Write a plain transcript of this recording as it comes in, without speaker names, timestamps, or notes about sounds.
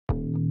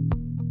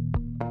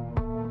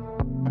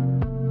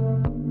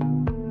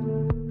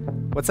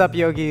What's up,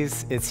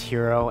 yogis? It's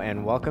Hiro,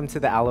 and welcome to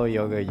the Aloe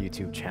Yoga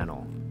YouTube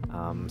channel.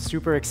 I'm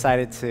super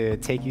excited to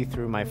take you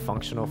through my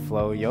functional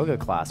flow yoga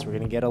class. We're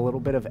gonna get a little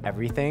bit of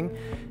everything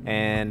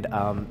and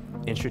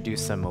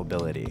introduce some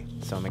mobility.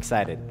 So I'm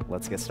excited.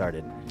 Let's get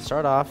started.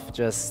 Start off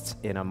just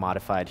in a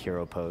modified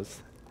hero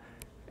pose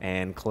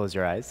and close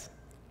your eyes.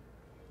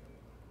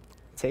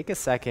 Take a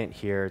second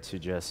here to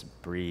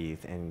just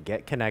breathe and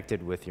get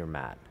connected with your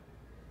mat.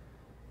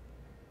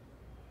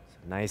 So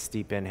nice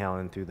deep inhale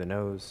in through the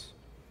nose.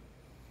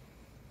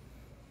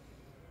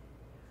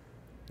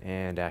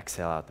 And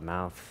exhale out the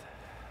mouth.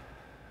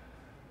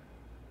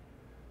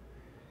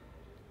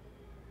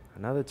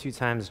 Another 2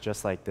 times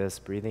just like this,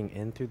 breathing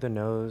in through the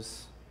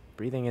nose,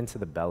 breathing into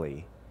the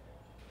belly.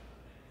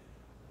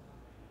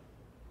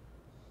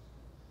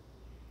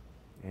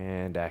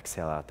 And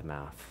exhale out the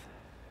mouth.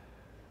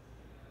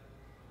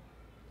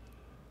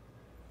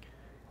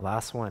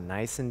 Last one,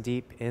 nice and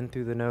deep in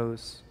through the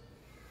nose.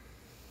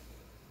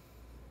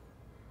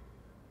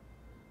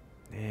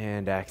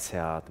 And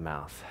exhale out the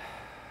mouth.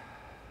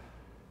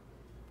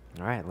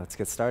 All right, let's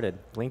get started.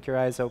 Blink your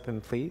eyes open,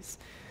 please.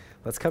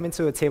 Let's come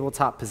into a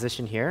tabletop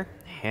position here.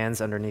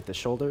 Hands underneath the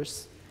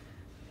shoulders,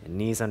 and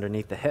knees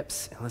underneath the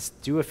hips. And let's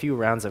do a few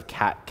rounds of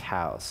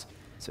cat-cows.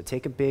 So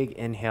take a big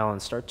inhale and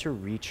start to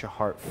reach your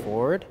heart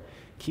forward,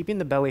 keeping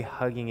the belly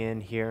hugging in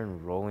here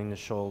and rolling the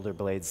shoulder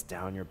blades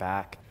down your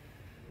back.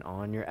 And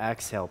on your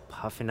exhale,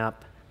 puffing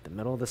up the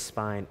middle of the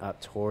spine up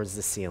towards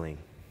the ceiling.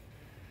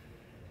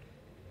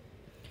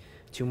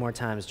 2 more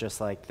times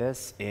just like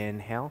this.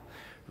 Inhale.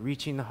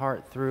 Reaching the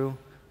heart through,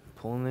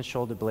 pulling the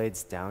shoulder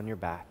blades down your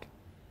back.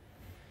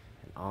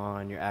 And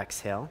on your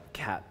exhale,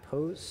 cat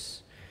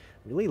pose,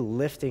 really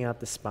lifting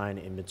up the spine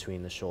in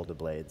between the shoulder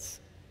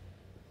blades.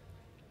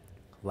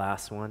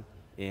 Last one,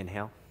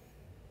 inhale.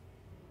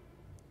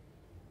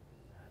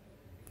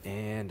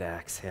 And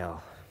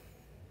exhale.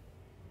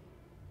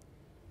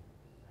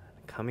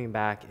 Coming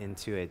back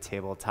into a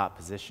tabletop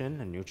position,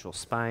 a neutral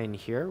spine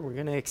here, we're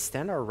going to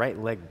extend our right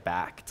leg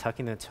back,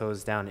 tucking the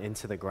toes down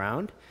into the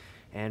ground.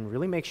 And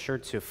really make sure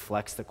to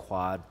flex the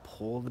quad,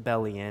 pull the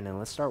belly in, and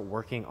let's start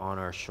working on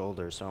our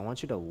shoulders. So I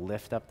want you to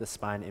lift up the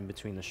spine in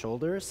between the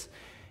shoulders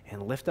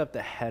and lift up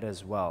the head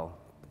as well.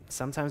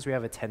 Sometimes we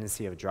have a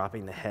tendency of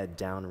dropping the head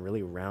down and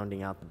really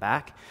rounding out the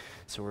back.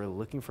 So we're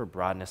looking for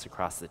broadness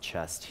across the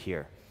chest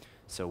here.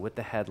 So with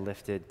the head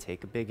lifted,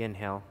 take a big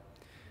inhale.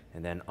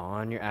 And then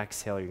on your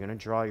exhale, you're gonna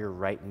draw your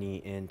right knee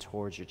in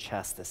towards your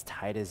chest as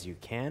tight as you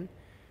can.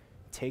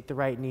 Take the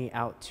right knee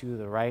out to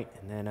the right,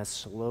 and then as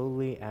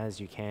slowly as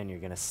you can, you're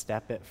gonna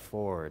step it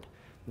forward.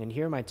 And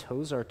here my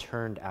toes are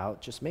turned out.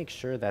 Just make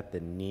sure that the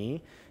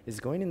knee is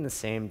going in the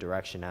same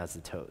direction as the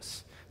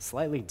toes.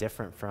 Slightly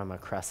different from a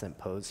crescent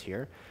pose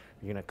here.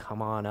 You're gonna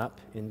come on up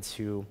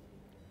into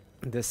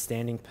this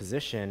standing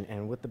position,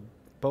 and with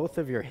both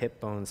of your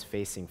hip bones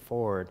facing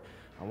forward,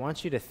 I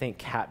want you to think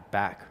cat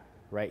back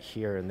right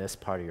here in this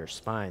part of your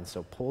spine.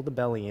 So pull the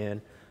belly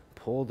in,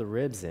 pull the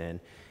ribs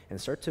in, and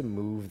start to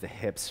move the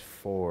hips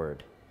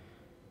forward,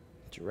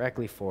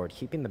 directly forward,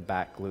 keeping the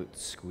back glute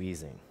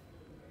squeezing.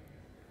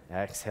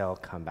 Exhale,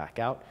 come back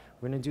out.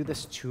 We're gonna do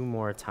this 2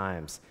 more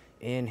times.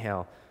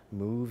 Inhale,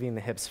 moving the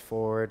hips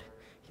forward,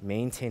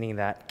 maintaining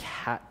that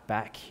cat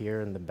back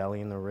here in the belly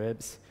and the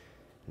ribs.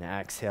 And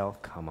exhale,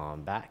 come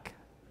on back.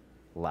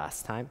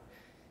 Last time.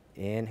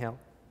 Inhale.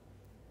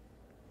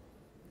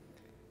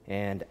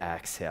 And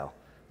exhale.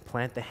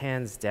 Plant the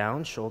hands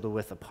down, shoulder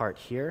width apart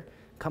here.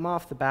 Come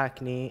off the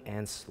back knee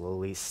and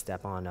slowly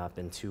step on up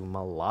into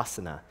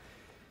Malasana.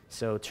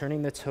 So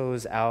turning the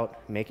toes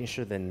out, making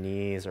sure the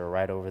knees are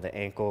right over the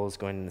ankles,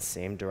 going in the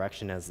same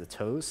direction as the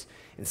toes.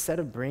 Instead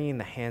of bringing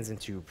the hands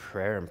into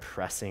prayer and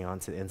pressing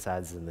onto the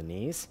insides of the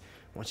knees,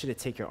 I want you to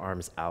take your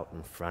arms out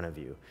in front of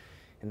you.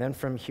 And then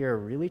from here,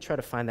 really try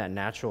to find that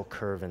natural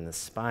curve in the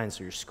spine.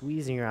 So you're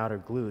squeezing your outer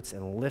glutes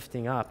and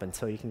lifting up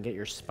until you can get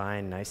your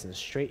spine nice and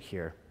straight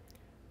here.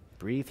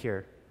 Breathe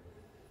here.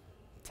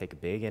 Take a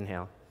big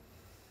inhale.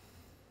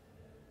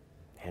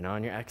 And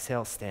on your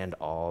exhale, stand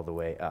all the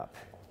way up.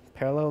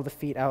 Parallel the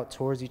feet out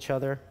towards each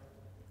other.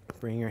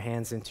 Bring your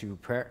hands into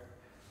prayer.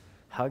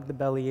 Hug the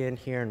belly in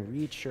here and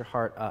reach your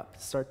heart up.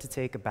 Start to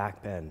take a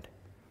back bend.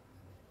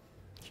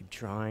 Keep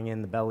drawing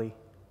in the belly.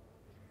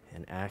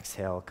 And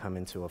exhale, come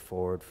into a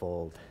forward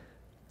fold.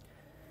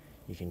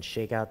 You can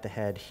shake out the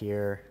head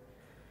here.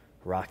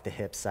 Rock the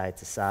hips side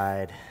to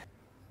side.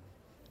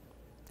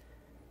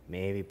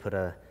 Maybe put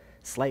a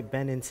slight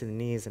bend into the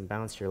knees and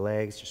bounce your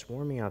legs, just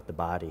warming up the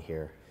body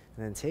here.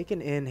 And then take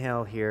an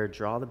inhale here,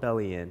 draw the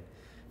belly in,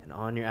 and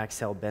on your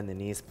exhale, bend the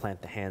knees, plant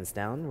the hands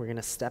down. We're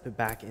gonna step it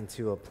back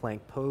into a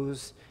plank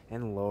pose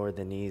and lower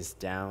the knees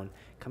down,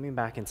 coming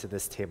back into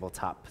this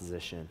tabletop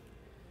position.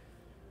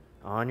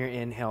 On your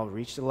inhale,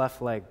 reach the left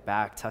leg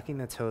back, tucking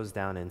the toes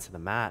down into the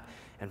mat,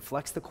 and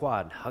flex the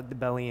quad, hug the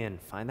belly in,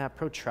 find that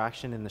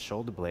protraction in the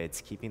shoulder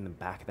blades, keeping the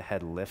back of the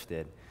head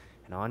lifted.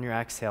 And on your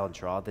exhale,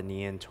 draw the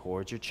knee in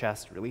towards your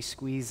chest, really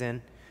squeeze in,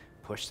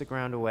 push the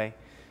ground away.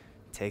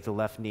 Take the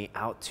left knee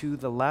out to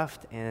the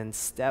left and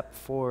step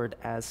forward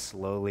as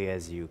slowly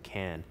as you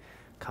can.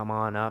 come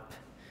on up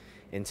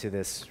into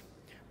this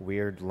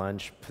weird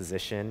lunge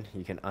position.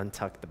 You can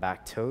untuck the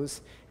back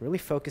toes, really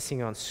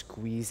focusing on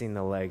squeezing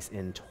the legs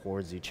in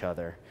towards each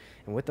other.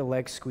 And with the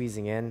legs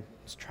squeezing in,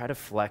 just try to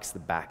flex the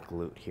back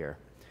glute here.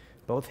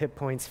 Both hip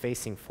points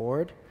facing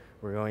forward.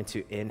 We're going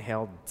to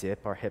inhale,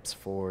 dip our hips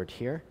forward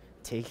here,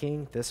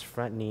 taking this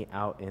front knee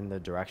out in the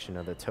direction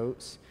of the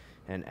toes,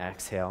 and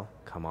exhale,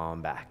 come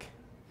on back.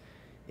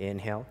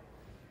 Inhale,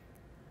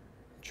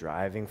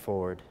 driving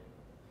forward,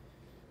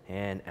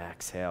 and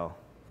exhale,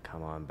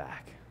 come on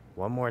back.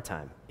 One more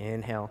time.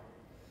 Inhale,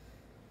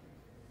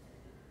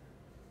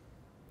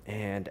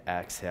 and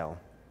exhale.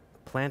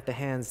 Plant the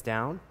hands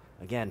down.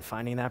 Again,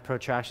 finding that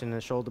protraction in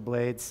the shoulder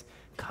blades,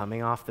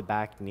 coming off the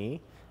back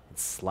knee, and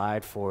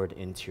slide forward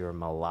into your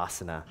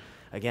malasana.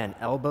 Again,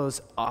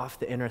 elbows off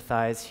the inner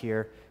thighs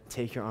here.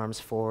 Take your arms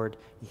forward.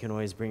 You can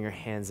always bring your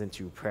hands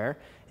into prayer.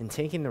 And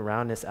taking the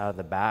roundness out of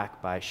the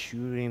back by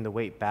shooting the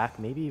weight back,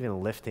 maybe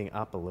even lifting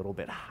up a little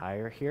bit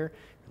higher here,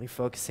 really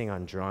focusing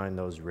on drawing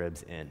those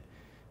ribs in.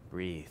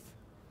 Breathe.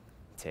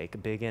 Take a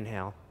big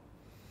inhale.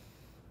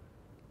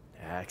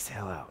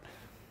 Exhale out.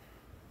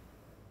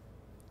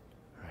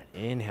 All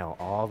right, inhale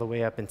all the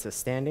way up into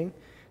standing.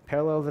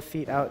 Parallel the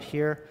feet out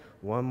here.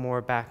 One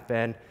more back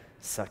bend.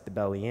 Suck the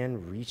belly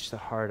in, reach the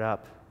heart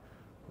up,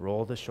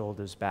 roll the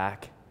shoulders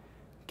back,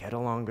 get a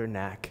longer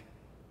neck,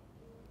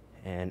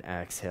 and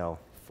exhale,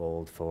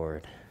 fold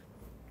forward.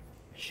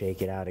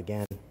 Shake it out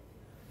again.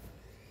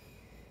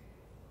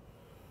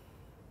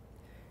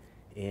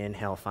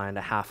 Inhale, find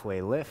a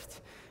halfway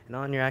lift, and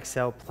on your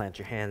exhale, plant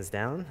your hands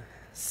down,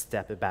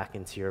 step it back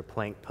into your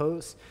plank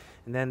pose,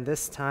 and then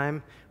this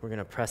time, we're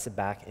gonna press it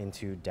back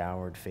into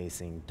downward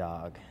facing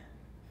dog.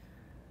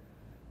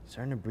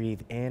 Starting to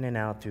breathe in and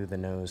out through the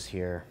nose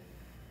here.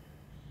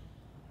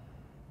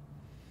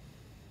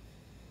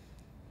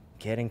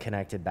 Getting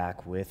connected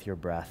back with your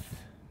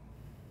breath.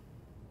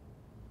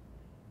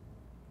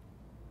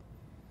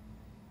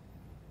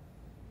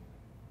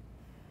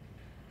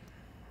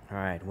 All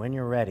right, when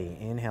you're ready,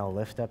 inhale,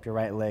 lift up your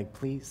right leg,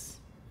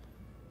 please.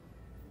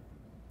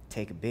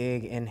 Take a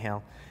big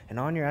inhale, and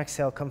on your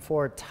exhale, come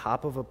forward,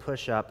 top of a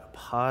push-up,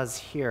 pause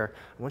here.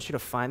 I want you to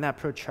find that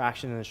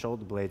protraction in the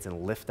shoulder blades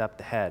and lift up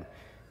the head.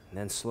 And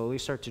then slowly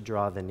start to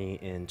draw the knee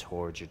in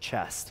towards your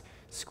chest.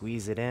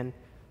 Squeeze it in,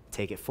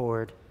 take it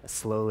forward as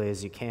slowly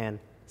as you can,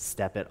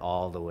 step it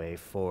all the way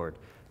forward.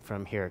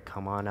 From here,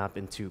 come on up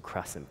into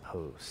crescent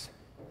pose.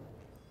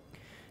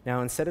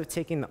 Now, instead of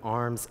taking the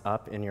arms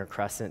up in your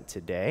crescent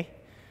today,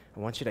 I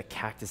want you to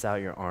cactus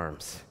out your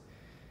arms.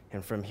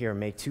 And from here,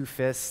 make two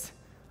fists,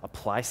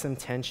 apply some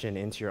tension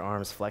into your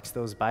arms, flex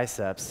those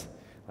biceps,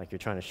 like you're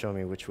trying to show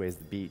me which way is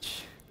the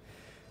beach.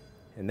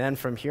 And then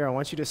from here, I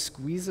want you to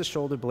squeeze the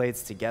shoulder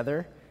blades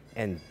together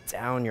and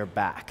down your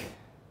back.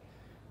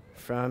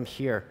 From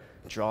here,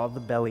 draw the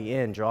belly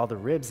in, draw the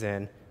ribs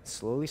in,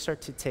 slowly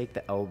start to take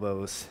the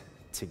elbows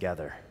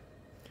together.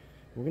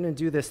 We're gonna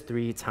do this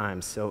 3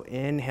 times. So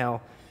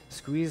inhale,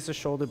 squeeze the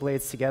shoulder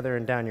blades together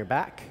and down your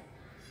back.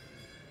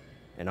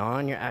 And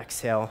on your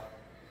exhale,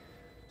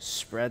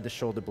 spread the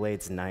shoulder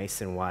blades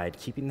nice and wide,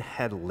 keeping the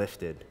head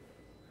lifted.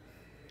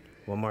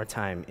 One more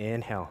time,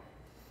 inhale.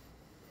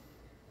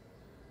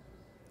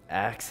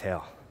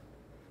 Exhale.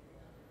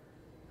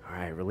 All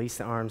right, release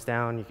the arms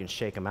down. You can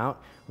shake them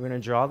out. We're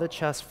going to draw the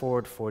chest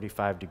forward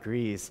 45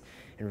 degrees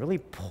and really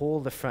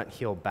pull the front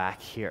heel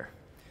back here.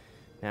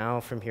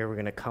 Now from here, we're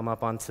going to come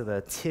up onto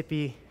the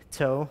tippy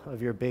toe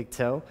of your big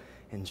toe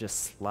and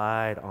just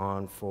slide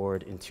on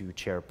forward into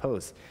chair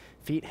pose.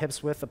 Feet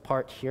hips width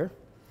apart here.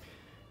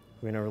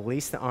 We're going to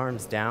release the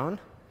arms down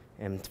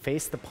and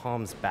face the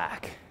palms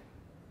back.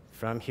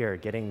 From here,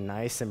 getting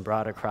nice and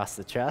broad across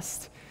the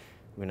chest.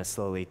 We're going to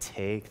slowly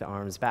take the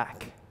arms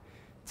back,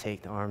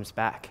 take the arms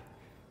back,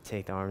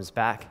 take the arms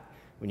back.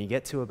 When you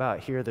get to about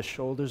here, the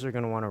shoulders are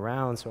going to want to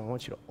round, so I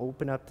want you to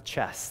open up the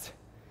chest.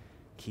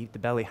 Keep the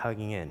belly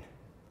hugging in.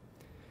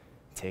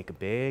 Take a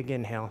big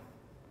inhale.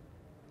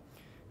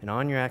 And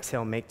on your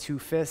exhale, make 2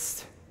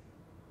 fists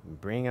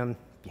and bring them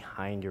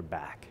behind your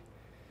back.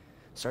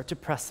 Start to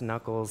press the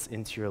knuckles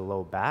into your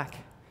low back.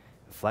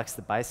 Flex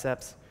the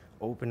biceps.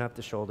 Open up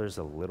the shoulders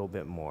a little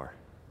bit more.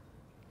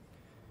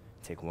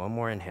 Take one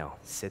more inhale.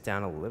 Sit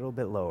down a little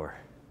bit lower.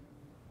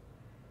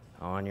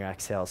 On your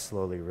exhale,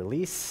 slowly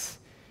release.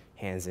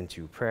 Hands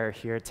into prayer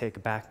here. Take a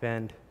back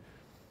bend.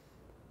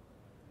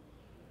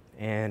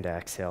 And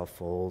exhale,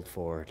 fold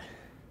forward.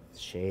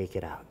 Shake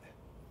it out.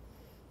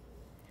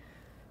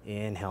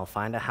 Inhale,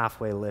 find a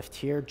halfway lift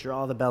here.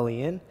 Draw the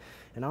belly in.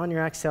 And on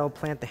your exhale,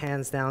 plant the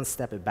hands down.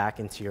 Step it back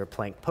into your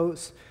plank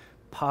pose.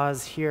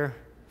 Pause here.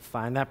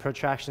 Find that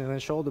protraction in the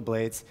shoulder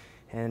blades.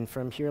 And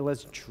from here,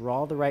 let's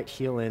draw the right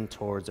heel in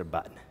towards our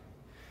butt.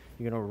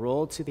 You're going to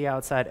roll to the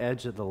outside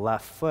edge of the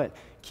left foot.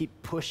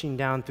 Keep pushing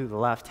down through the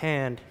left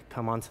hand.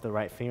 Come onto the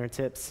right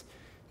fingertips.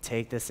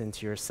 Take this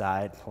into your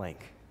side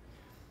plank.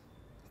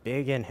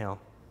 Big inhale.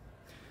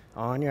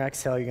 On your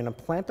exhale, you're going to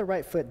plant the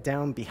right foot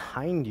down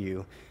behind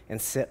you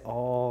and sit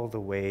all the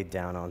way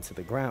down onto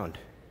the ground.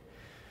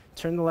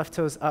 Turn the left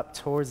toes up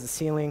towards the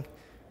ceiling.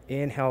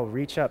 Inhale,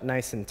 reach up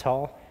nice and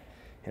tall.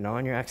 And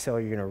on your exhale,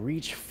 you're gonna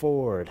reach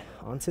forward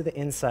onto the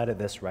inside of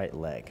this right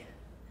leg.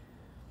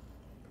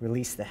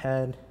 Release the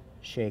head,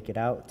 shake it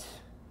out.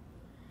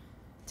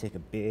 Take a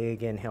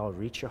big inhale,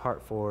 reach your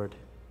heart forward.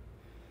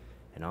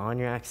 And on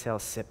your exhale,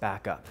 sit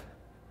back up.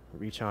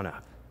 Reach on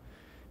up.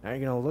 Now you're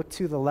gonna look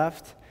to the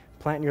left,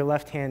 plant your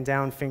left hand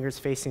down, fingers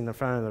facing the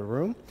front of the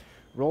room.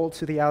 Roll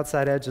to the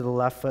outside edge of the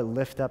left foot,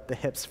 lift up the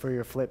hips for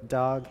your flip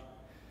dog.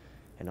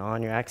 And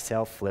on your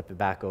exhale, flip it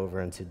back over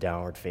into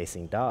downward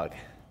facing dog.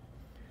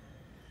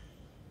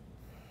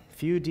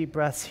 Few deep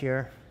breaths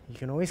here. You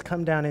can always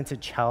come down into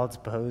child's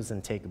pose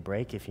and take a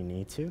break if you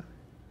need to.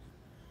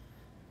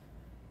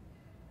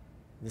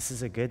 This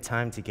is a good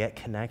time to get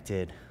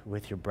connected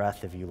with your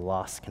breath if you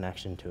lost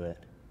connection to it.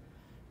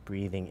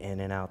 Breathing in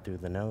and out through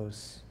the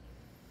nose.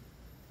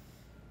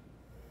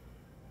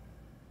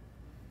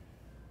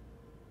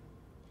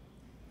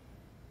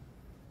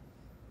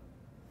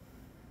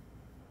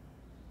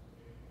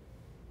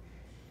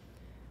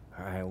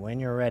 All right, when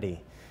you're ready,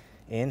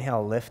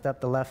 inhale, lift up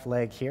the left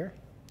leg here.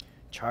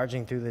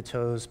 Charging through the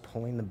toes,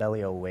 pulling the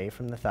belly away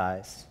from the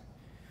thighs.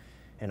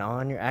 And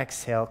on your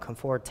exhale, come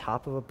forward,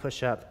 top of a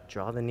push-up,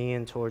 draw the knee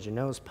in towards your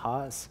nose,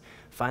 pause.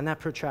 Find that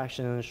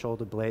protraction in the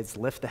shoulder blades,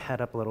 lift the head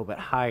up a little bit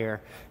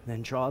higher, and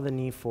then draw the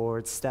knee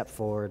forward, step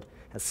forward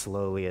as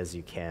slowly as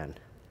you can.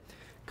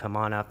 Come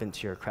on up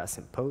into your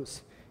crescent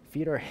pose.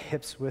 Feet are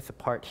hips width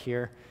apart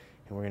here,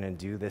 and we're gonna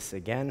do this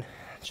again.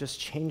 Just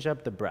change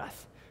up the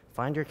breath.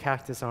 Find your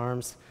cactus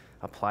arms,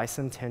 apply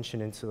some tension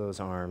into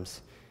those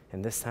arms.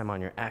 And this time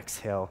on your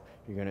exhale,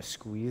 you're gonna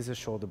squeeze the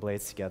shoulder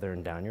blades together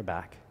and down your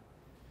back.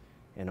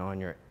 And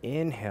on your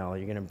inhale,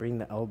 you're gonna bring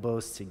the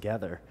elbows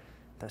together.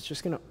 That's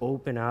just gonna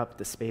open up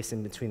the space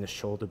in between the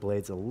shoulder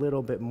blades a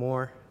little bit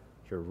more.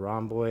 Your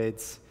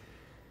rhomboids,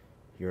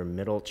 your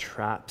middle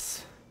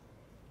traps.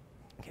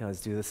 Okay, let's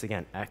do this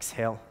again.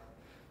 Exhale,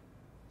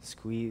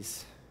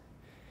 squeeze,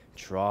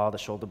 draw the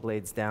shoulder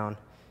blades down,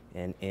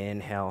 and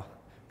inhale,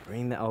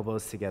 bring the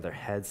elbows together,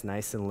 heads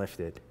nice and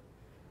lifted.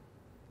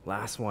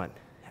 Last one.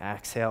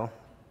 Exhale,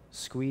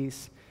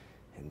 squeeze,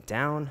 and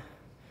down,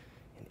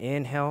 and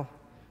inhale,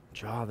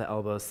 draw the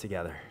elbows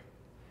together.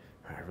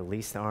 All right,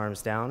 release the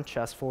arms down,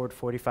 chest forward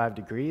 45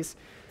 degrees,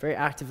 very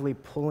actively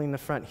pulling the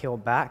front heel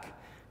back,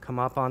 come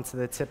up onto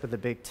the tip of the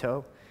big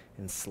toe,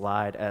 and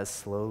slide as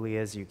slowly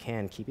as you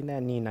can, keeping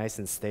that knee nice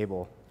and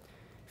stable,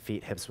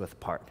 feet hips width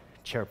apart,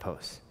 chair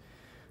pose.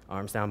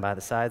 Arms down by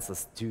the sides,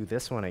 let's do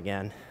this one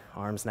again.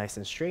 Arms nice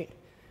and straight,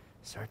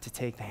 start to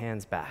take the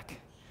hands back,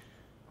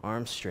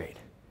 arms straight.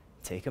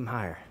 Take them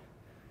higher,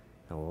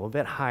 a little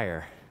bit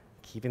higher.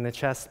 Keeping the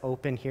chest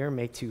open here,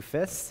 make two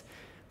fists.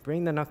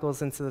 Bring the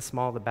knuckles into the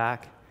small of the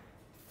back.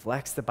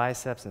 Flex the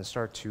biceps and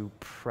start to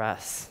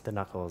press the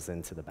knuckles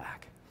into the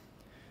back.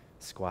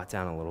 Squat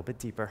down a little bit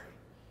deeper.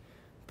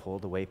 Pull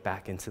the weight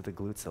back into the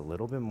glutes a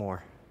little bit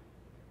more.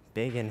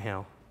 Big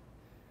inhale.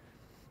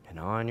 And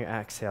on your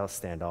exhale,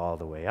 stand all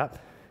the way up.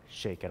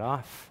 Shake it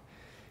off.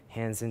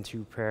 Hands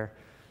into prayer.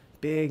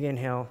 Big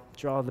inhale,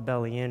 draw the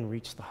belly in,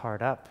 reach the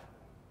heart up.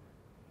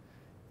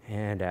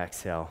 And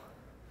exhale,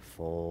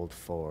 fold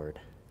forward.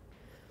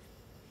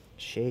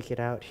 Shake it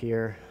out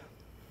here.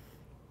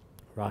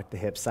 Rock the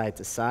hips side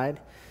to side.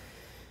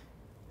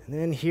 And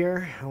then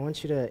here, I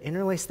want you to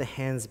interlace the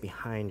hands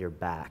behind your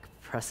back,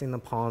 pressing the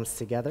palms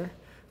together,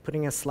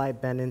 putting a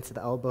slight bend into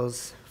the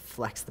elbows,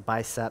 flex the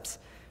biceps,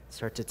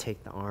 start to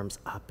take the arms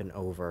up and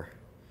over.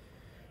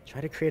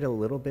 Try to create a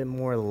little bit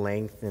more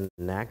length in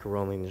the neck,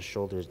 rolling the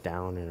shoulders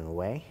down and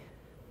away.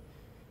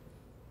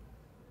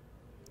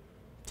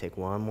 Take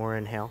one more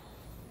inhale.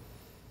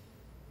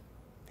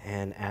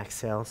 And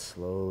exhale,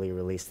 slowly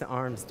release the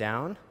arms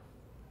down.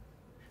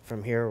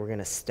 From here, we're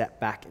gonna step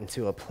back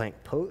into a plank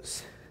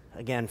pose.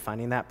 Again,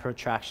 finding that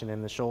protraction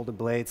in the shoulder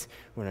blades.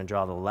 We're gonna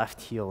draw the left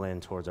heel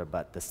in towards our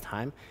butt this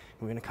time.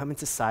 We're gonna come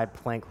into side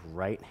plank,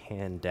 right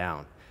hand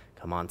down.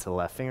 Come onto the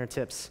left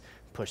fingertips,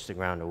 push the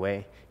ground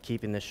away,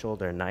 keeping the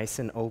shoulder nice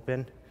and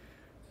open.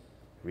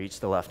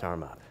 Reach the left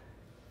arm up.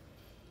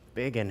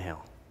 Big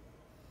inhale.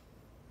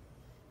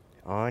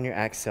 On your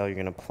exhale, you're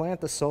gonna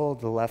plant the sole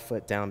of the left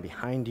foot down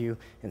behind you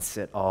and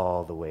sit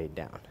all the way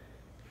down.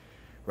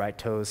 Right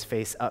toes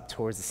face up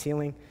towards the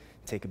ceiling.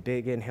 Take a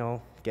big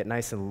inhale, get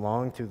nice and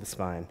long through the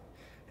spine.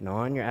 And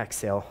on your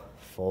exhale,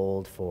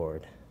 fold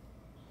forward.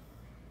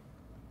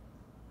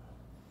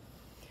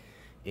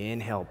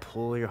 Inhale,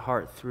 pull your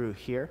heart through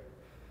here.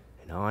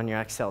 And on your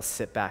exhale,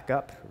 sit back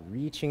up,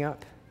 reaching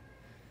up.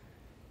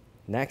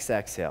 Next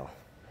exhale,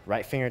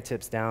 right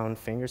fingertips down,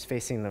 fingers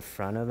facing the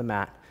front of the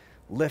mat.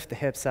 Lift the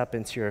hips up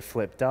into your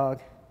flip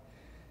dog.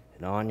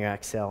 And on your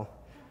exhale,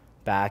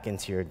 back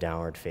into your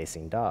downward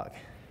facing dog.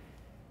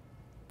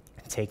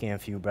 Taking a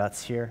few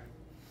breaths here.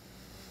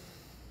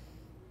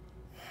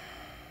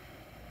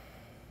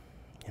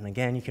 And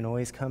again, you can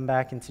always come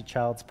back into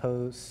child's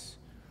pose.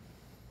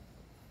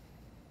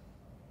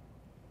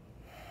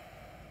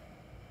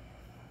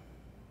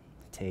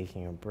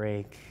 Taking a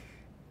break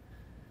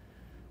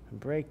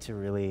to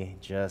really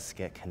just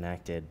get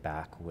connected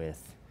back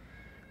with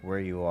where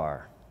you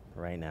are.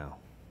 right now.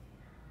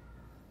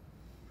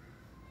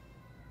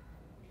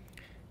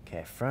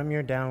 Okay, from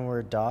your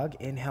downward dog,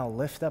 inhale,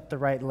 lift up the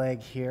right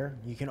leg here.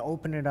 You can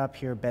open it up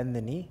here, bend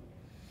the knee.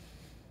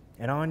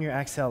 And on your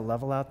exhale,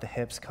 level out the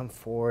hips, come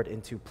forward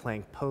into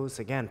plank pose.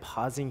 Again,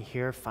 pausing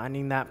here,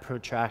 finding that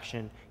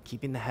protraction,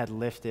 keeping the head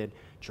lifted.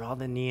 Draw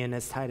the knee in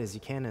as tight as you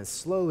can, and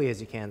slowly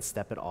as you can,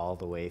 step it all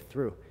the way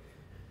through.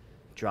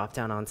 Drop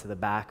down onto the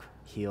back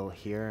heel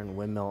here and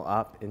windmill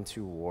up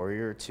into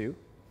warrior two.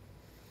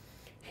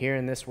 Here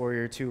in this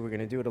warrior two, we're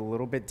gonna do it a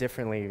little bit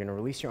differently. You're gonna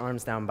release your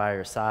arms down by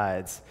your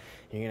sides.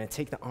 You're gonna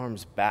take the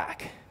arms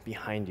back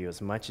behind you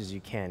as much as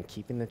you can,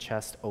 keeping the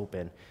chest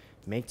open.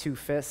 Make two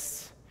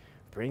fists,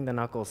 bring the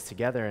knuckles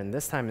together, and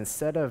this time,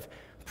 instead of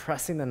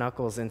pressing the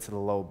knuckles into the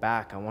low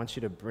back, I want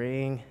you to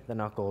bring the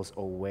knuckles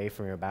away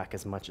from your back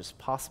as much as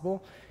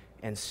possible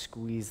and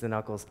squeeze the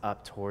knuckles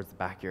up towards the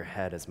back of your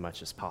head as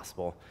much as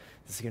possible.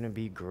 This is gonna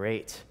be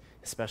great,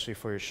 especially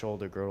for your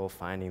shoulder girdle,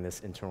 finding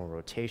this internal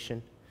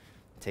rotation.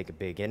 Take a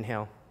big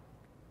inhale,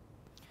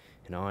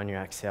 and on your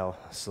exhale,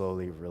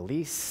 slowly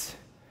release.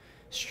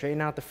 Straighten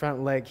out the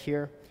front leg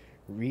here,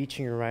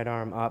 reaching your right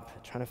arm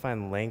up, trying to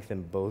find length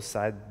in both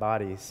side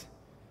bodies.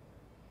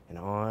 And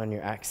on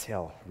your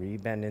exhale,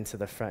 rebend into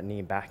the front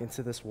knee, back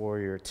into this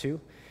warrior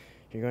two.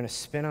 You're going to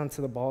spin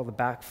onto the ball of the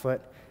back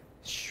foot,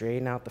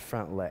 straighten out the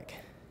front leg.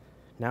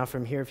 Now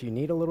from here, if you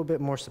need a little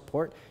bit more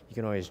support, you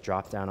can always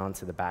drop down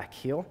onto the back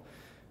heel.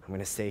 I'm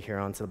going to stay here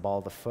onto the ball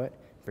of the foot,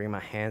 bring my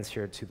hands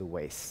here to the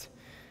waist.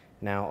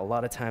 Now, a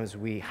lot of times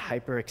we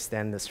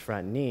hyperextend this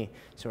front knee,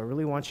 so I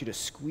really want you to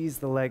squeeze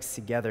the legs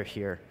together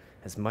here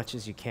as much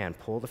as you can.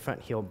 Pull the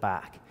front heel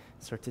back,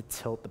 start to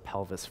tilt the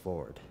pelvis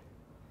forward.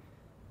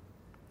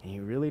 And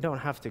you really don't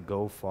have to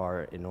go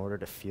far in order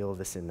to feel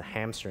this in the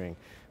hamstring,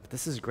 but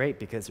this is great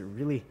because it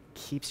really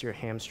keeps your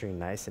hamstring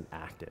nice and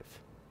active.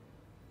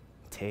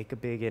 Take a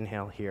big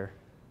inhale here,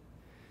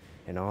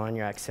 and on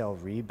your exhale,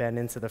 rebend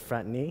into the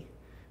front knee.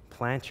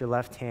 Plant your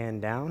left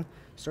hand down,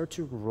 start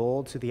to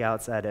roll to the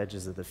outside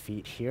edges of the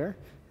feet here,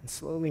 and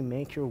slowly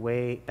make your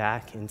way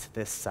back into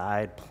this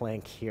side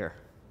plank here.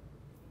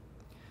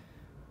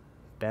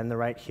 Bend the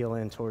right heel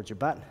in towards your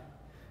butt,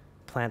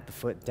 plant the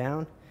foot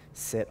down,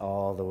 sit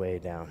all the way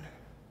down.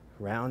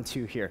 Round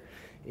two here.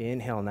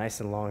 Inhale nice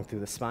and long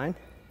through the spine,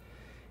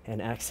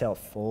 and exhale,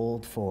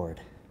 fold forward.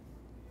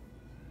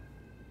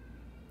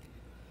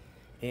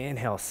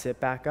 Inhale, sit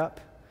back up.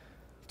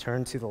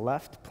 Turn to the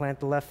left, plant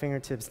the left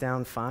fingertips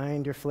down,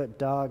 find your flip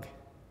dog,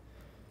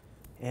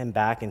 and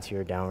back into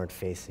your downward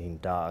facing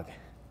dog.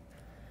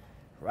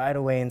 Right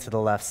away into the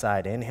left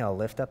side. Inhale,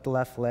 lift up the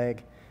left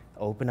leg,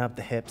 open up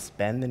the hips,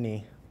 bend the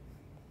knee.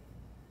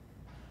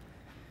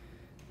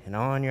 And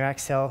on your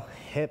exhale,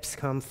 hips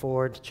come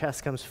forward,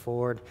 chest comes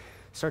forward.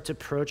 Start to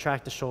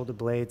protract the shoulder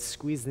blades,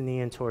 squeeze the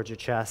knee in towards your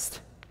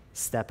chest,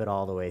 step it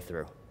all the way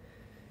through.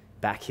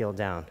 Back heel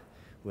down,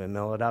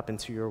 windmill it up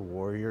into your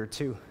warrior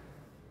two.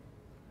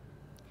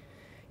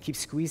 Keep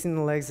squeezing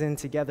the legs in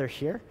together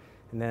here,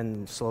 and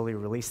then slowly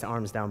release the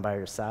arms down by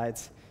your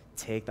sides.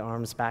 Take the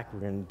arms back.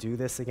 We're going to do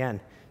this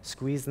again.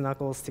 Squeeze the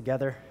knuckles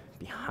together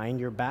behind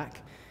your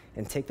back,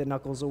 and take the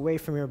knuckles away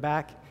from your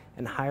back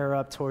and higher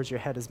up towards your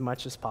head as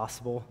much as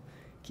possible.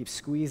 Keep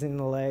squeezing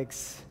the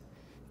legs.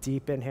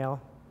 Deep inhale.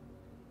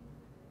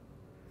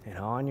 And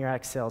on your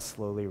exhale,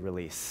 slowly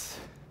release.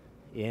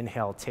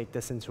 Inhale, take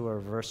this into a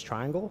reverse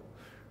triangle.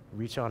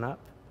 Reach on up.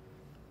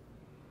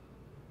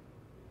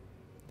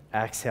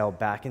 Exhale,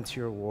 back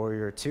into your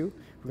warrior two.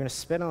 We're going to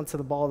spin onto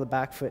the ball of the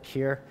back foot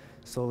here.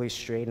 Slowly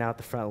straighten out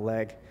the front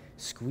leg.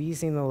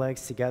 Squeezing the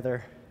legs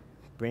together.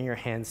 Bring your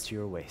hands to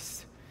your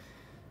waist.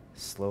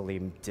 Slowly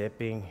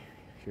dipping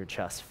your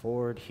chest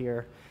forward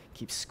here.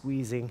 Keep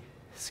squeezing,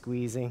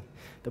 squeezing.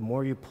 The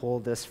more you pull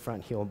this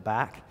front heel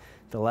back,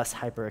 the less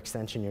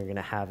hyperextension you're going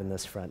to have in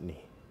this front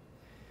knee.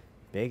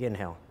 Big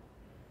inhale.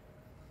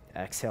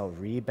 Exhale,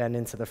 rebend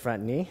into the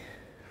front knee.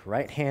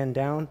 Right hand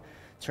down.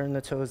 Turn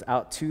the toes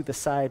out to the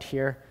side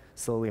here,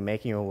 slowly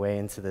making your way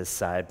into this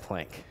side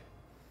plank.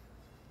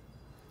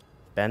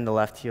 Bend the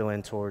left heel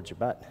in towards your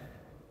butt.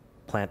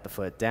 Plant the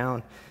foot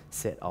down,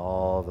 sit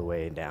all the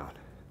way down.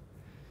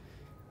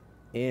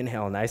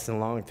 Inhale, nice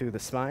and long through the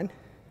spine.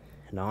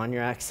 And on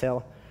your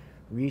exhale,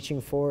 reaching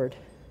forward.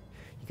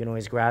 You can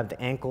always grab the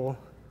ankle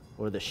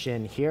or the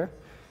shin here.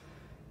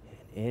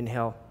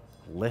 Inhale,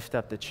 lift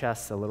up the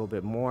chest a little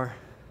bit more.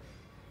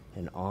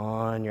 And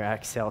on your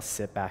exhale,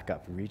 sit back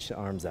up, reach the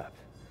arms up.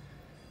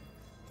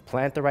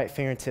 Plant the right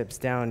fingertips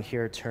down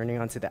here, turning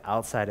onto the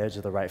outside edge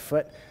of the right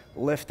foot.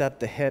 Lift up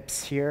the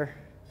hips here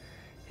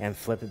and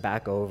flip it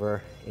back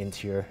over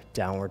into your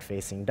downward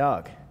facing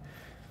dog.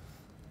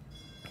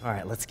 All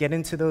right, let's get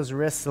into those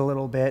wrists a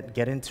little bit,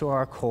 get into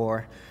our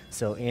core.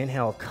 So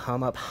inhale,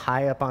 come up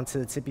high up onto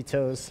the tippy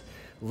toes.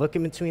 Look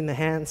in between the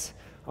hands.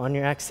 On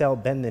your exhale,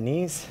 bend the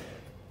knees.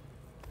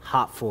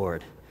 Hop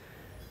forward,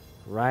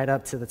 right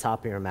up to the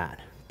top of your mat.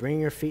 Bring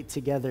your feet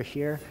together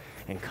here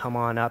and come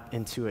on up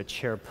into a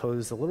chair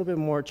pose a little bit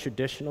more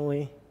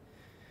traditionally.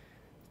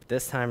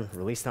 This time,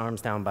 release the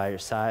arms down by your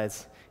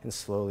sides and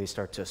slowly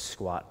start to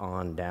squat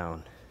on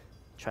down.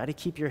 Try to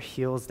keep your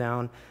heels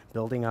down,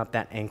 building up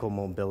that ankle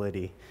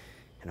mobility.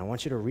 And I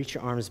want you to reach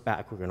your arms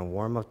back. We're gonna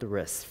warm up the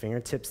wrists.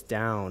 Fingertips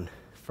down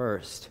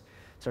first.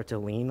 Start to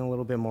lean a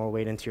little bit more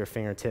weight into your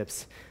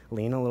fingertips,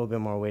 lean a little bit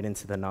more weight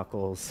into the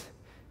knuckles,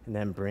 and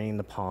then bring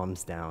the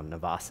palms down,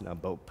 Navasana,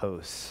 boat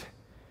pose.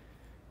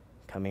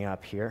 Coming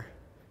up here,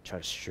 try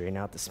to straighten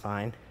out the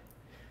spine.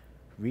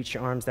 Reach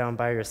your arms down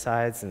by your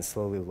sides and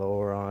slowly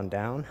lower on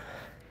down.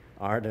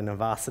 Ardha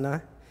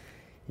Navasana.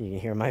 You can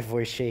hear my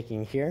voice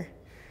shaking here.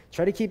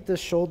 Try to keep the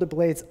shoulder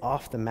blades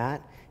off the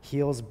mat,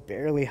 heels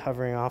barely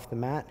hovering off the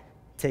mat.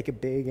 Take a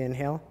big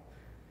inhale,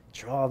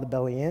 draw the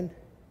belly in,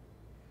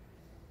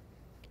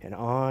 and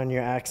on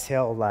your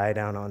exhale, lie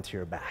down onto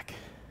your back.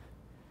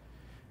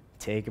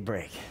 Take a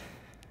break.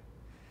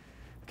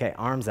 Okay,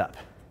 arms up.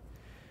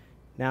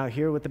 Now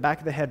here with the back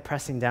of the head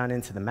pressing down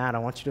into the mat, I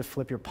want you to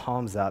flip your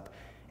palms up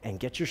and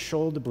get your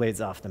shoulder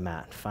blades off the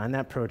mat. Find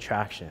that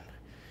protraction.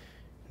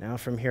 Now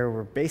from here,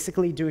 we're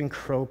basically doing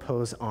crow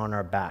pose on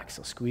our back.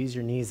 So squeeze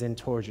your knees in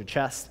towards your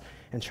chest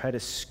and try to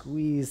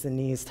squeeze the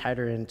knees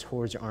tighter in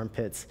towards your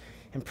armpits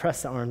and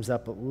press the arms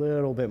up a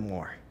little bit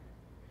more.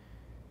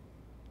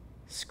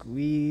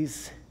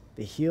 Squeeze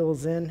the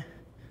heels in,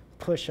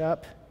 push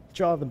up,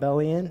 draw the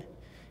belly in,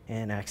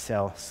 and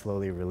exhale,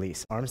 slowly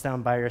release. Arms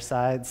down by your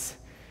sides,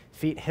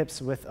 feet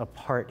hips width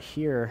apart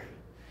here.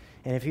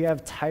 And if you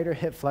have tighter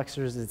hip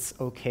flexors, it's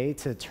okay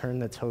to turn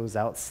the toes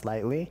out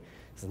slightly,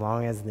 as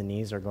long as the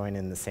knees are going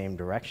in the same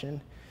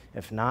direction.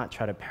 If not,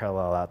 try to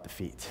parallel out the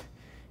feet.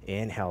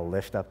 Inhale,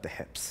 lift up the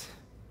hips,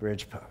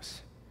 bridge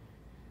pose.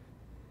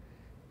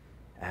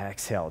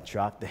 Exhale,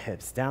 drop the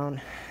hips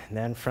down. And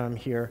then from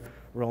here,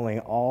 rolling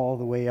all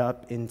the way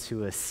up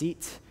into a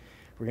seat.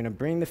 We're gonna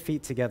bring the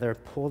feet together,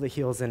 pull the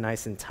heels in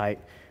nice and tight,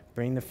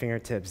 bring the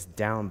fingertips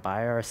down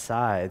by our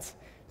sides,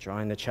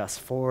 drawing the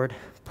chest forward,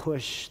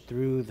 push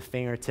through the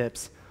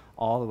fingertips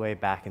all the way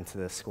back into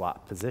the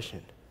squat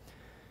position.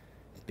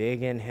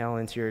 Big inhale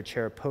into your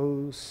chair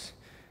pose.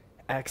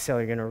 Exhale,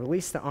 you're gonna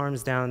release the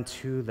arms down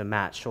to the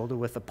mat, shoulder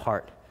width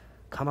apart.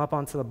 Come up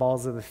onto the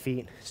balls of the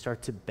feet,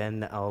 start to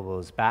bend the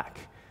elbows back.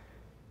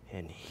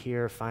 And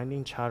here,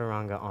 finding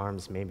chaturanga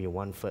arms, maybe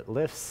one foot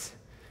lifts,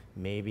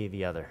 maybe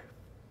the other.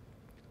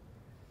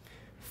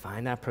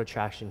 Find that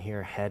protraction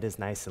here, head is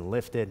nice and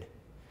lifted,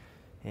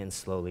 and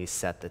slowly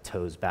set the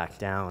toes back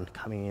down,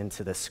 coming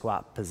into the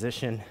squat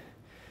position.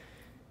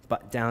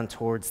 Butt down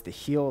towards the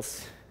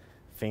heels,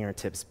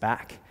 fingertips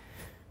back,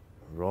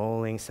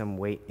 rolling some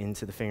weight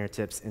into the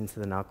fingertips, into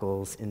the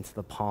knuckles, into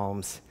the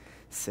palms.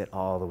 Sit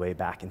all the way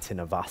back into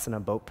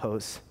Navasana, boat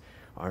pose.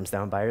 Arms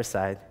down by your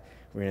side.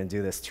 We're gonna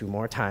do this 2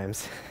 more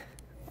times.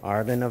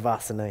 Ardha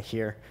Navasana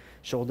here.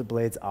 Shoulder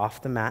blades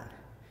off the mat.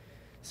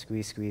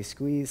 Squeeze, squeeze,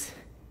 squeeze.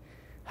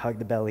 Hug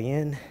the belly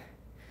in.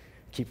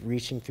 Keep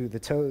reaching through the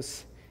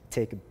toes.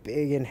 Take a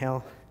big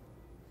inhale.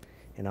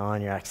 And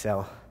on your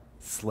exhale,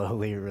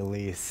 slowly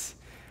release.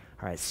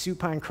 All right,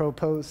 supine crow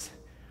pose.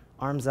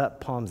 Arms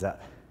up, palms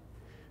up.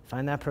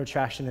 Find that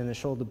protraction in the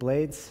shoulder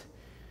blades.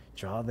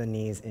 Draw the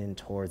knees in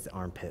towards the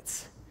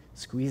armpits.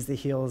 Squeeze the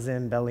heels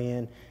in, belly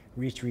in.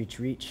 Reach, reach,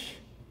 reach.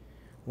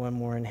 One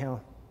more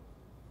inhale.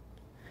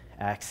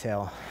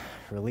 Exhale.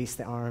 Release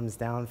the arms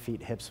down,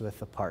 feet hips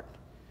width apart.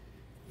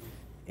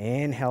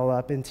 Inhale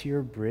up into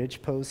your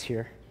bridge pose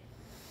here.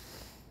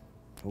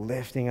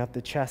 Lifting up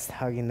the chest,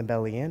 hugging the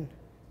belly in.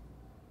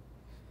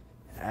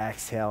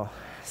 Exhale,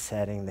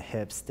 setting the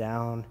hips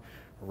down,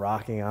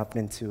 rocking up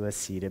into a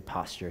seated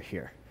posture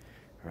here.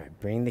 All right,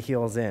 bring the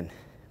heels in,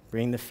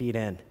 bring the feet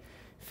in,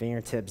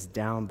 fingertips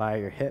down by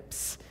your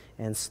hips,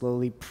 and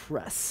slowly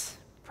press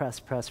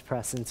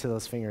into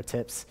those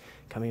fingertips,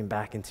 coming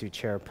back into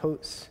chair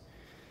pose.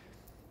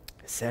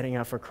 Setting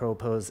up for crow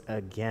pose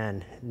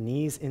again,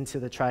 knees into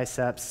the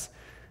triceps,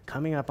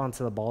 coming up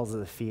onto the balls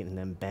of the feet, and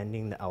then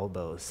bending the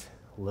elbows,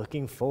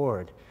 looking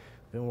forward.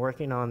 Been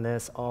working on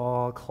this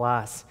all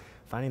class,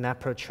 finding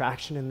that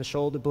protraction in the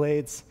shoulder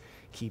blades,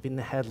 keeping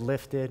the head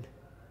lifted.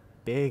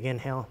 Big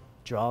inhale,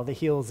 draw the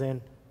heels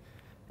in.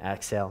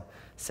 Exhale,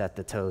 set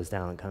the toes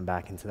down and come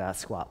back into that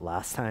squat.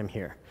 Last time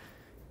here.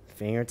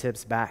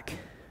 Fingertips back,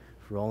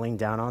 rolling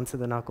down onto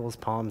the knuckles,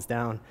 palms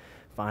down.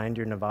 Find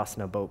your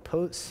Navasana boat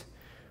pose.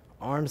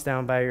 Arms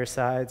down by your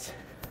sides,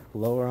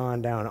 lower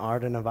on down,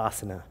 Ardha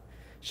Navasana.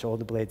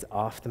 Shoulder blades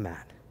off the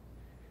mat.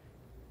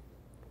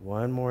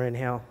 One more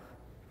inhale,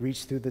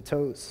 reach through the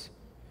toes.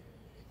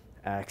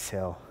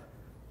 Exhale,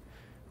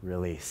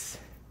 release.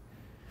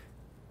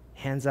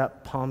 Hands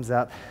up, palms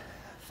up.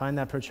 Find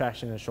that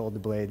protraction in the shoulder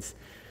blades.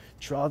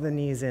 Draw the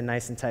knees in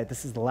nice and tight.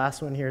 This is the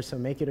last one here, so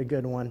make it a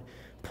good one.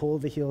 Pull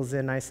the heels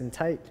in nice and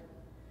tight.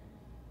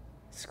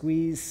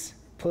 Squeeze,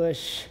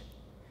 push,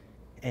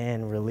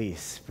 and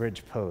release.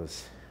 Bridge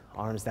pose.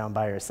 Arms down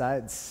by your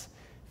sides.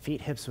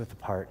 Feet hips width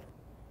apart.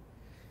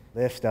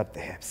 Lift up the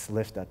hips,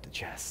 lift up the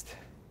chest.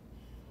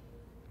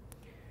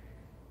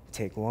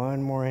 Take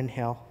one more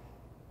inhale.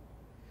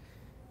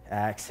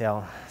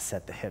 Exhale,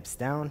 set the hips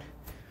down.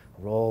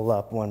 Roll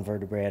up one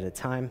vertebrae at a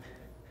time.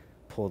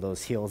 Pull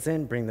those heels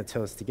in, bring the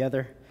toes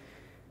together.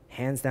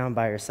 Hands down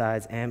by your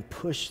sides and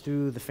push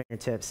through the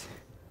fingertips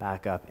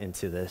back up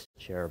into this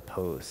chair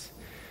pose.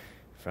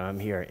 From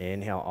here,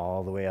 inhale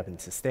all the way up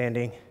into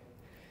standing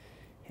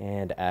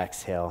and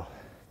exhale,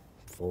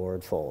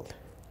 forward fold.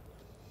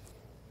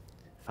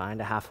 Find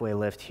a halfway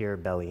lift here,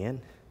 belly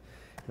in.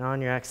 And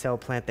on your exhale,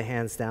 plant the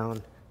hands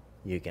down.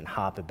 You can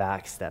hop it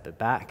back, step it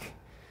back,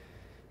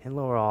 and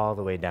lower all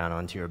the way down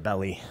onto your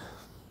belly.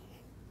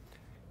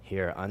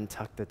 Here,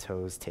 untuck the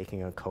toes,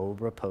 taking a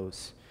cobra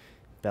pose.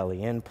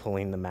 Belly in,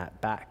 pulling the mat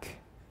back.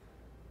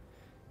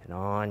 And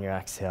on your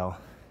exhale,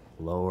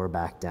 lower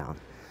back down.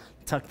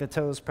 Tuck the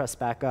toes, press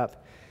back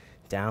up,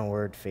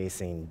 downward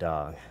facing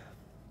dog.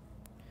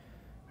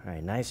 All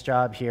right, nice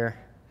job here.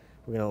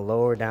 We're gonna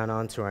lower down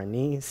onto our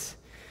knees.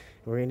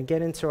 We're gonna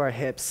get into our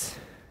hips,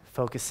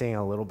 focusing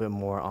a little bit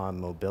more on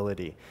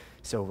mobility.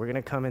 So we're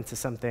gonna come into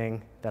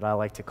something that I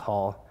like to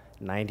call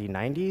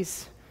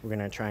 90-90s. We're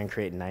gonna try and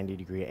create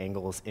 90-degree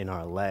angles in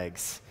our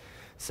legs.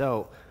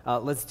 So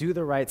let's do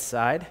the right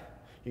side.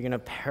 You're gonna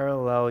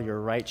parallel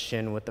your right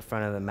shin with the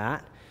front of the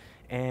mat,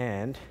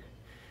 and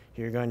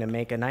you're going to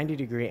make a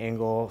 90-degree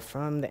angle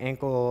from the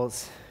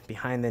ankles,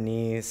 behind the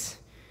knees,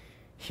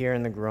 here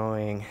in the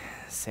groin,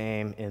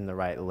 same in the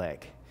right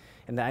leg.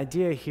 And the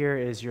idea here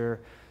is you're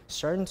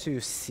starting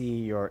to see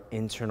your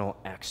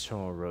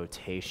internal-external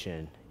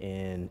rotation.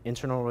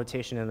 Internal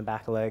rotation in the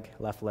back leg,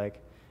 left leg,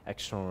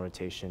 external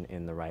rotation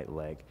in the right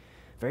leg.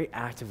 Very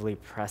actively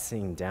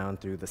pressing down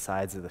through the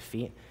sides of the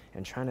feet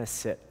and trying to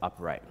sit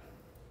upright.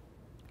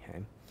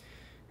 Okay?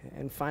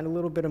 And find a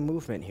little bit of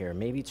movement here.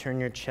 Maybe turn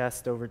your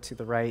chest over to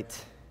the right,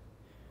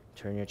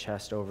 turn your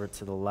chest over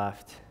to the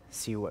left,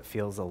 see what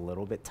feels a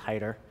little bit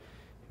tighter.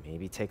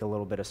 Maybe take a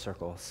little bit of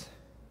circles.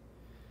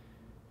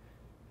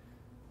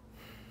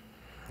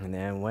 And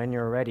then when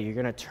you're ready, you're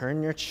gonna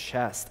turn your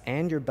chest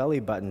and your belly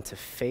button to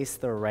face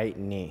the right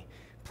knee.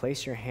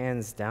 Place your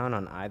hands down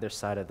on either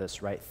side of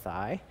this right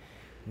thigh.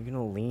 You're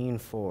gonna lean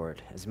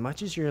forward. As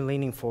much as you're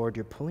leaning forward,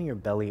 you're pulling your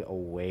belly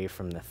away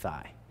from the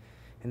thigh.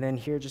 And then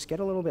here, just get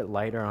a little bit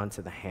lighter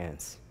onto the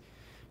hands.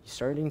 You're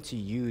starting to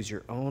use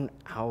your own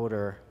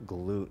outer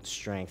glute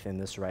strength in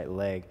this right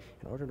leg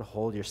in order to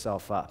hold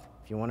yourself up.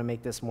 If you wanna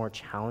make this more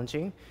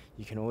challenging,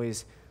 you can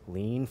always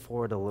lean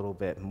forward a little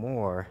bit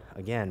more,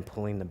 again,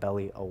 pulling the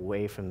belly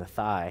away from the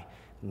thigh,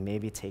 and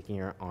maybe taking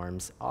your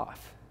arms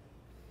off.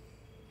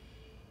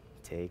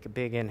 Take a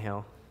big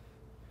inhale.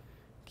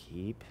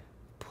 Keep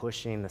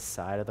pushing the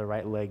side of the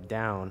right leg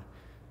down.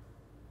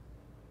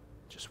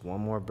 Just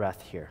one more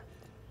breath here.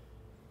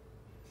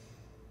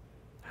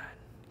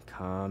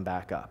 Come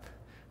back up.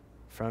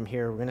 From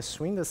here, we're gonna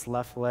swing this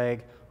left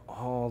leg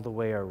all the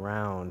way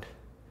around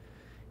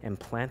and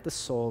plant the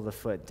sole of the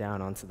foot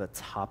down onto the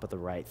top of the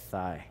right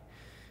thigh.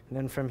 And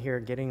then from here,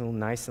 getting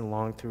nice and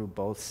long through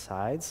both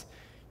sides,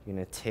 you're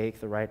gonna take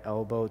the right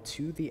elbow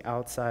to the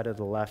outside of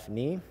the left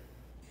knee and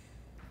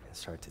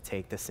start to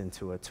take this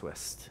into a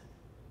twist.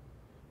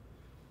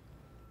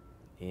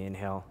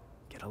 Inhale,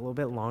 get a little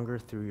bit longer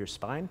through your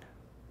spine.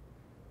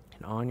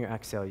 And on your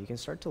exhale, you can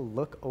start to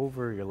look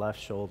over your left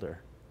shoulder.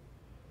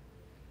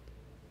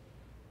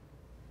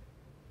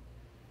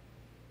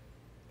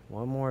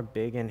 One more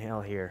big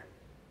inhale here.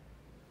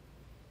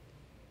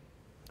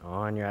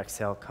 On your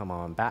exhale, come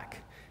on back.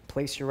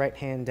 Place your right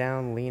hand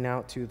down, lean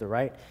out to the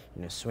right.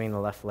 You're gonna swing the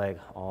left leg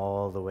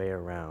all the way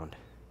around.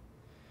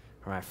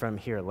 All right, from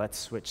here, let's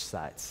switch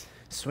sides.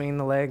 Swing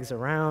the legs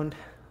around.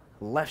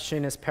 Left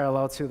shin is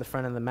parallel to the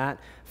front of the mat.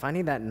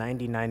 Finding that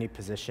 90-90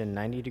 position,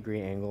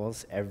 90-degree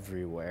angles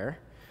everywhere.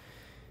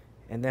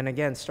 And then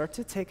again, start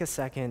to take a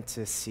second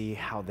to see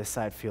how this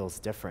side feels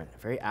different.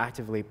 Very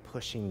actively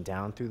pushing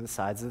down through the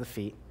sides of the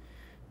feet,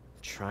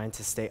 trying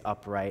to stay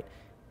upright.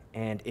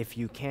 And if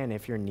you can,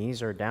 if your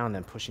knees are down,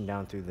 then pushing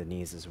down through the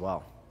knees as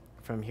well.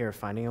 From here,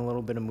 finding a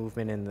little bit of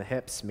movement in the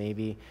hips,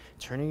 maybe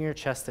turning your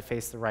chest to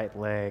face the right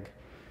leg,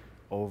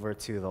 over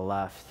to the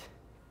left,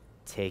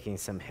 taking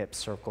some hip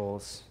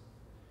circles.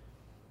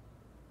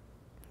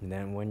 And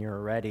then when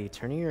you're ready,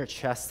 turning your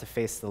chest to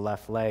face the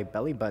left leg,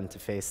 belly button to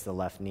face the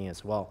left knee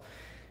as well.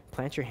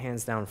 Plant your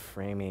hands down,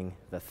 framing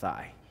the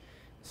thigh.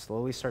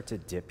 Slowly start to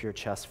dip your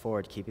chest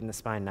forward, keeping the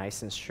spine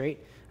nice and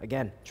straight.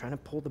 Again, trying to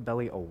pull the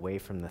belly away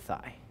from the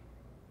thigh.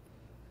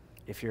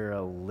 If you're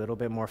a little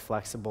bit more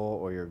flexible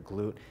or your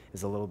glute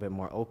is a little bit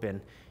more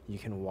open, you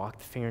can walk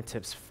the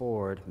fingertips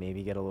forward,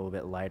 maybe get a little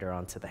bit lighter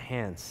onto the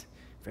hands.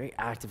 Very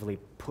actively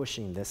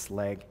pushing this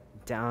leg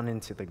down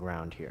into the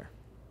ground here.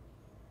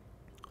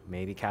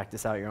 Maybe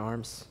cactus out your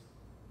arms.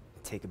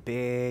 Take a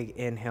big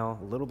inhale,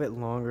 a little bit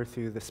longer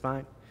through the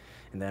spine,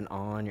 and then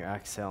on your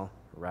exhale,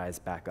 rise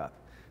back up.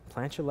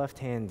 Plant your left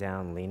hand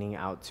down, leaning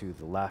out to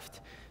the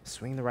left.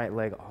 Swing the right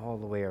leg all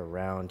the way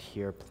around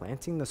here,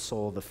 planting the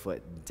sole of the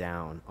foot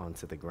down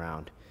onto the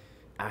ground.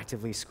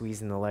 Actively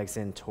squeezing the legs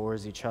in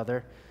towards each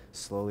other.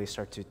 Slowly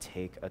start to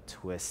take a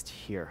twist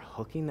here.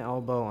 Hooking the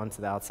elbow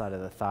onto the outside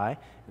of the thigh.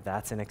 If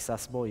that's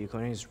inaccessible, you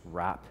can always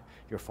wrap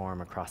your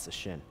forearm across the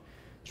shin.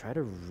 Try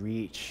to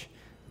reach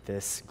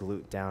this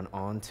glute down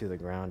onto the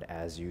ground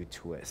as you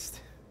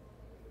twist.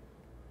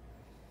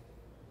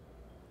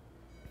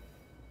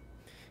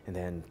 And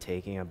then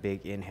taking a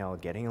big inhale,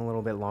 getting a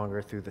little bit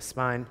longer through the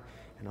spine.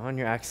 And on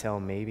your exhale,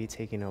 maybe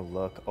taking a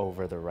look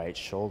over the right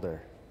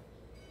shoulder.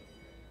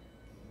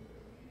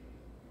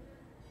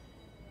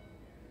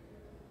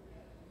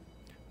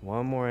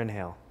 One more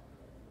inhale.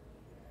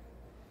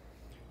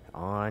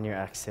 On your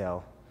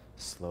exhale,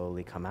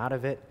 slowly come out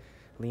of it.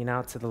 Lean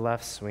out to the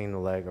left, swing the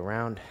leg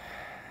around.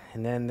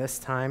 And then this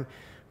time,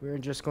 we're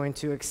just going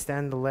to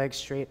extend the leg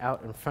straight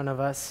out in front of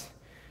us.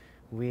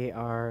 We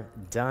are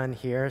done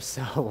here,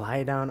 so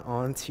lie down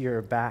onto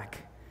your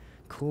back,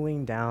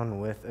 cooling down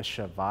with a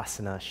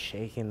Shavasana,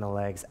 shaking the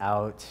legs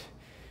out,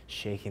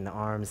 shaking the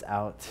arms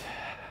out,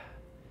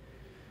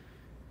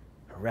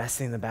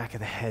 resting the back of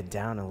the head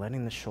down and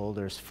letting the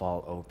shoulders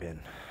fall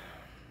open.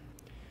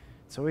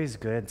 It's always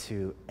good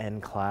to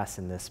end class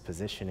in this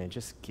position. It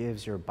just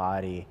gives your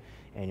body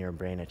and your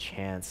brain a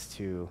chance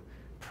to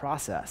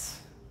process,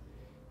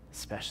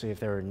 especially if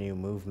there were new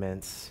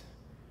movements,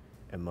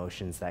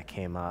 emotions that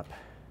came up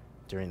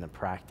during the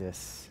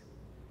practice,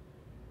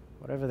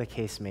 whatever the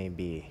case may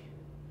be.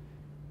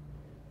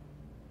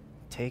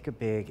 Take a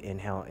big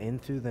inhale in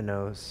through the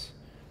nose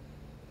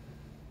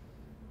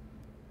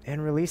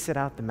and release it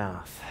out the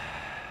mouth.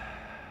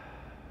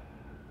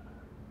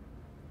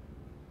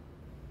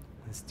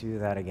 Let's do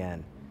that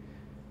again.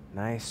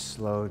 Nice,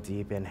 slow,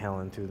 deep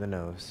inhale in through the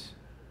nose.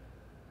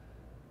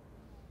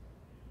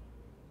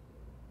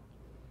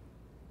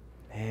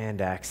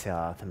 And exhale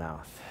out the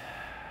mouth.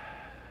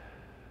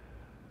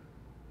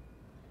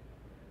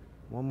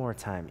 One more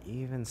time,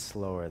 even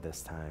slower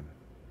this time.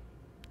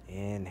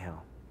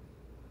 Inhale.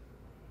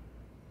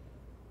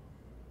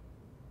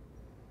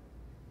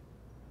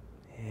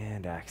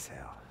 And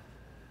exhale.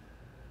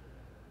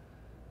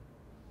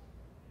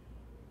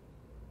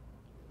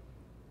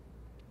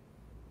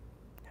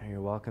 Now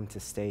you're welcome to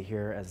stay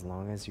here as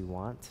long as you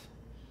want.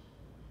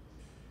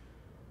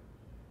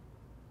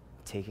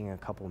 Taking a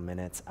couple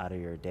minutes out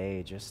of your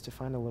day just to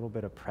find a little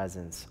bit of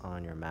presence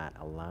on your mat,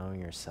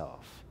 allowing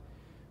yourself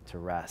to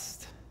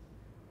rest.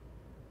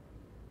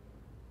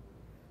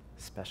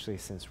 Especially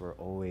since we're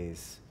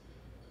always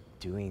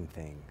doing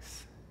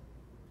things.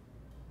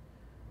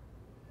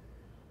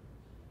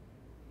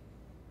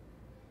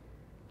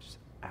 Just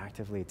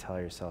actively tell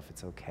yourself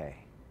it's okay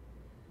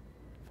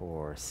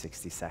for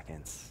 60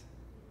 seconds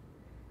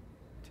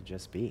to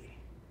just be.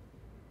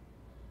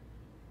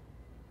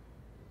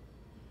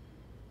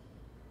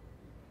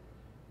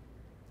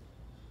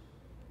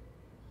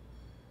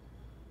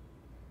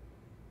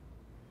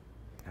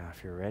 Now,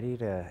 if you're ready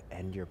to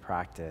end your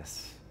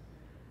practice,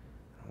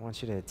 I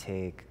want you to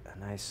take a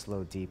nice,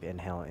 slow, deep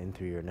inhale in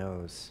through your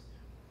nose.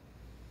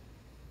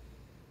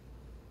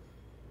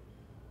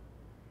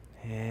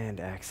 And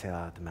exhale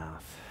out the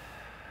mouth.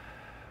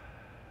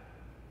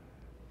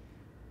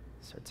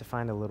 Start to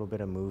find a little bit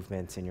of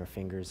movement in your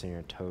fingers and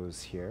your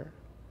toes here.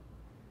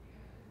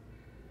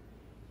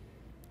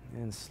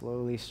 And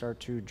slowly start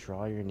to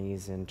draw your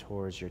knees in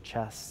towards your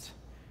chest,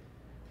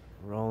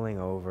 rolling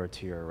over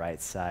to your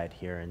right side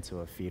here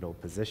into a fetal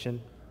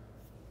position.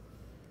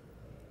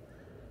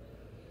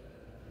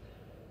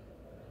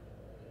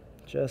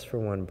 Just for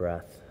one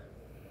breath.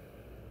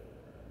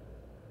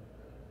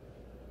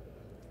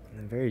 And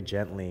then very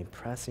gently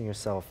pressing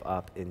yourself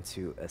up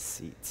into a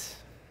seat.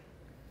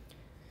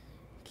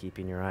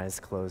 Keeping your eyes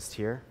closed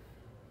here.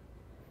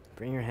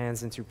 Bring your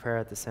hands into prayer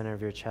at the center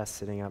of your chest,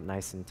 sitting up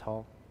nice and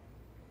tall.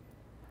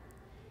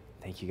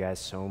 Thank you guys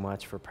so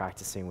much for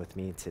practicing with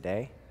me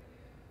today.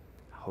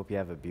 I hope you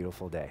have a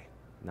beautiful day.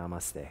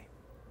 Namaste.